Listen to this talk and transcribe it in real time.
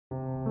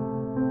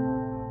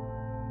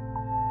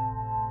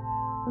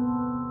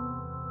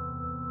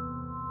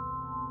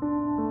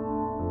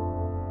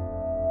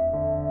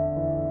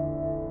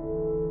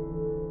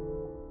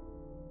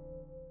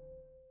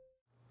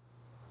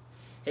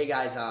Hey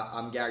guys,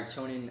 I'm Garry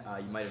Tonon.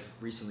 You might have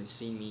recently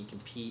seen me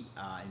compete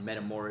in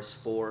Metamoris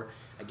 4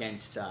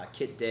 against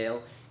Kit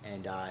Dale,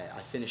 and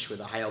I finished with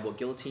a high elbow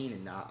guillotine,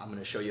 and I'm going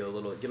to show you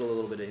get a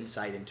little bit of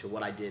insight into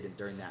what I did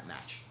during that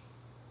match.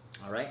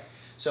 All right.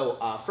 So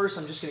first,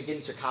 I'm just going to get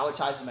into collar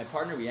ties with my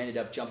partner. We ended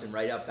up jumping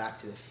right up back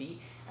to the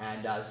feet,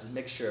 and this is a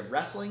mixture of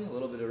wrestling, a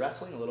little bit of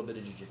wrestling, a little bit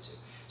of jiu-jitsu.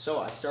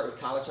 So I start with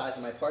collar ties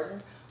with my partner.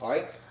 All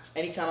right.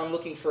 Anytime I'm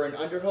looking for an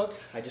underhook,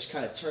 I just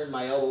kind of turn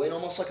my elbow in,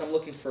 almost like I'm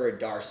looking for a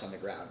darce on the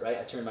ground, right?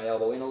 I turn my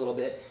elbow in a little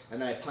bit, and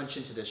then I punch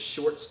into this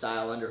short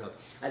style underhook,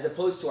 as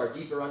opposed to our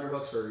deeper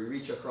underhooks where we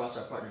reach across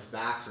our partner's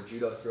back for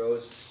judo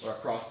throws or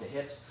across the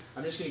hips.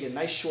 I'm just going to get a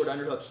nice short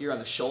underhook here on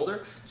the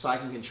shoulder so I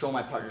can control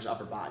my partner's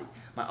upper body.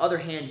 My other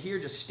hand here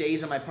just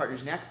stays on my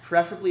partner's neck,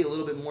 preferably a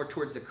little bit more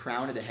towards the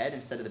crown of the head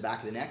instead of the back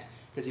of the neck,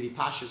 because if he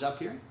postures up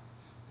here,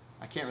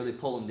 I can't really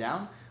pull him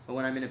down. But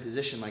when I'm in a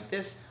position like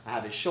this, I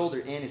have his shoulder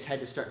in, his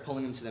head to start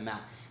pulling him to the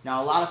mat.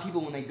 Now, a lot of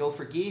people, when they go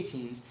for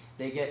guillotines,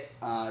 they get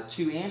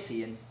too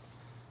antsy and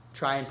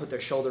try and put their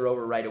shoulder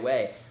over right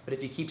away. But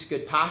if he keeps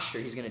good posture,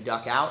 he's going to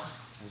duck out,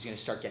 and he's going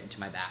to start getting to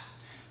my back.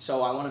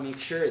 So I want to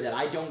make sure that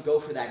I don't go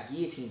for that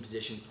guillotine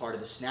position part of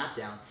the snap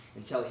down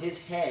until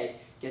his head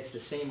gets the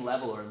same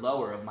level or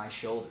lower of my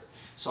shoulder.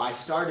 So I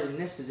started in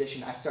this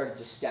position, I started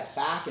to step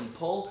back and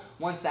pull.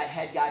 Once that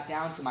head got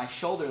down to my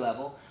shoulder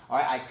level, all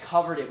right, I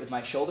covered it with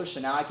my shoulder, so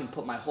now I can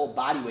put my whole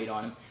body weight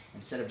on him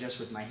instead of just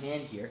with my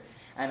hand here,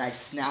 and I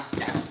snapped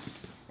down.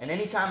 And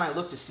anytime I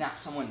look to snap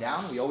someone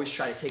down, we always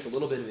try to take a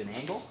little bit of an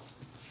angle.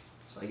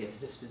 So I get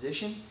to this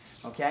position,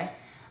 okay?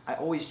 I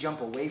always jump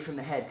away from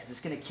the head because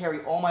it's going to carry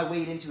all my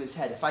weight into his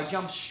head. If I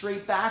jump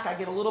straight back, I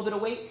get a little bit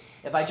of weight.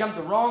 If I jump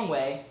the wrong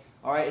way,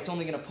 all right, it's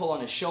only going to pull on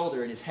his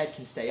shoulder and his head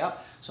can stay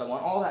up. So I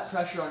want all that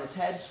pressure on his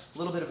head, a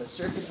little bit of a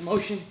circuit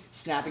motion,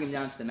 snapping him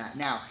down to the mat.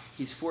 Now,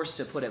 he's forced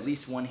to put at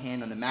least one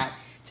hand on the mat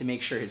to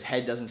make sure his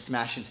head doesn't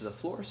smash into the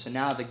floor. So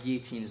now the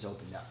guillotine is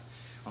opened up.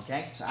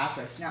 Okay, so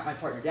after I snap my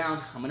partner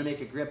down, I'm going to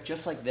make a grip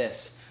just like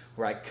this,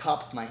 where I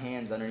cup my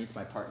hands underneath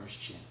my partner's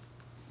chin.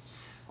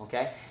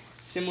 Okay,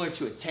 similar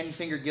to a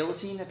 10-finger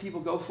guillotine that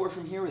people go for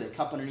from here, where they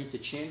cup underneath the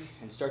chin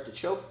and start to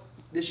choke.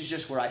 This is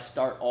just where I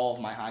start all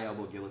of my high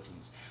elbow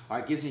guillotines. All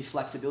right, it gives me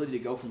flexibility to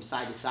go from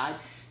side to side.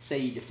 Say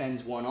he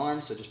defends one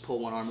arm, so just pull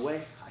one arm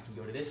away. I can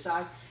go to this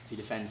side. If he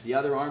defends the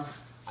other arm,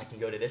 I can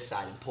go to this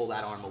side and pull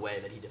that arm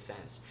away that he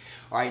defends.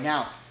 All right,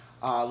 now,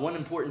 one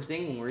important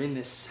thing when we're in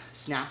this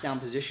snap down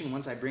position,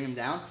 once I bring him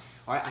down,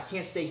 all right, I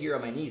can't stay here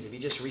on my knees. If he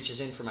just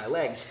reaches in for my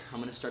legs, I'm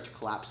going to start to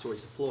collapse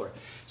towards the floor.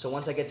 So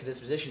once I get to this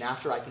position,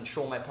 after I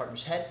control my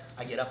partner's head,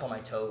 I get up on my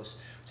toes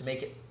to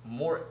make it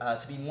more,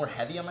 to be more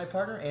heavy on my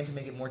partner and to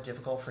make it more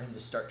difficult for him to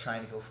start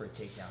trying to go for a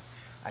takedown.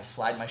 I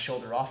slide my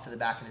shoulder off to the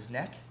back of his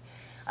neck.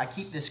 I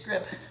keep this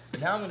grip,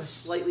 but now I'm going to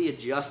slightly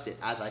adjust it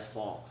as I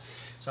fall.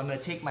 So I'm going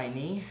to take my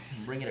knee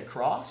and bring it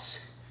across,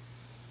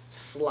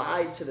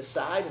 slide to the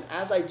side, and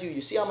as I do,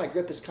 you see how my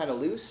grip is kind of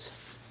loose?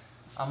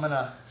 I'm going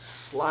to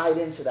slide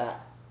into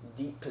that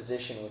deep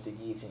position with the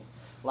guillotine.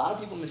 A lot of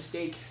people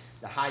mistake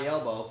the high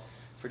elbow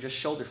for just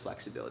shoulder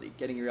flexibility,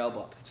 getting your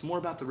elbow up. It's more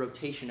about the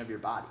rotation of your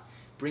body,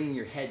 bringing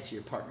your head to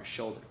your partner's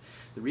shoulder.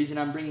 The reason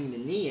I'm bringing the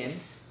knee in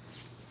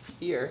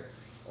here,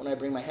 when I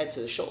bring my head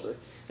to the shoulder,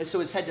 is so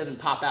his head doesn't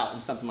pop out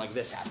and something like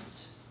this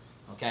happens,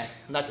 okay?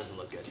 And that doesn't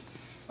look good,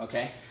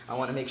 okay? I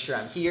want to make sure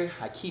I'm here.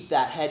 I keep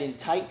that head in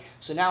tight.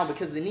 So now,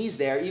 because the knee's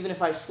there, even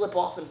if I slip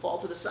off and fall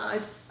to the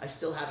side, I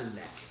still have his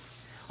neck.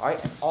 All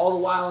right, and all the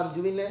while I'm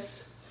doing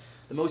this,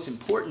 the most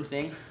important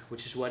thing,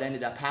 which is what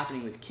ended up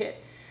happening with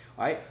Kit,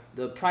 all right,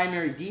 the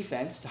primary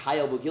defense to high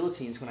elbow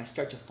guillotines when I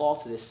start to fall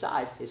to this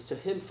side is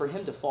for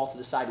him to fall to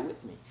the side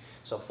with me.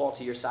 So fall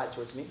to your side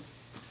towards me.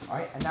 All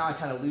right, and now I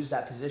kind of lose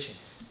that position.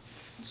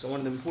 So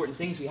one of the important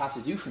things we have to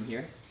do from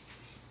here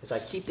is I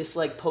keep this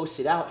leg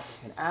posted out,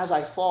 and as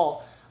I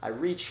fall, I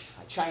reach,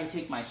 I try and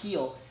take my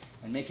heel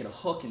and make it a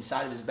hook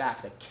inside of his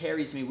back that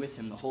carries me with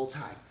him the whole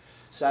time.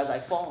 So as I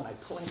fall and I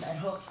pull in that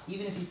hook,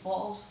 even if he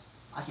falls,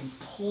 I can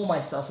pull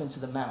myself into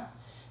the mat,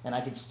 and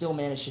I can still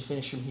manage to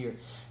finish from here.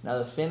 Now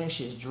the finish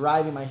is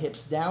driving my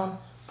hips down,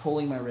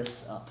 pulling my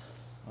wrists up,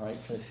 all right,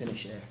 for the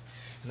finish there.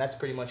 And that's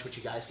pretty much what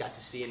you guys got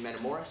to see in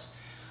Metamoris.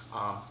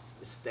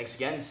 Thanks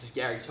again. This is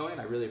Garry Tonon.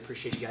 I really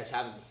appreciate you guys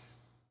having me.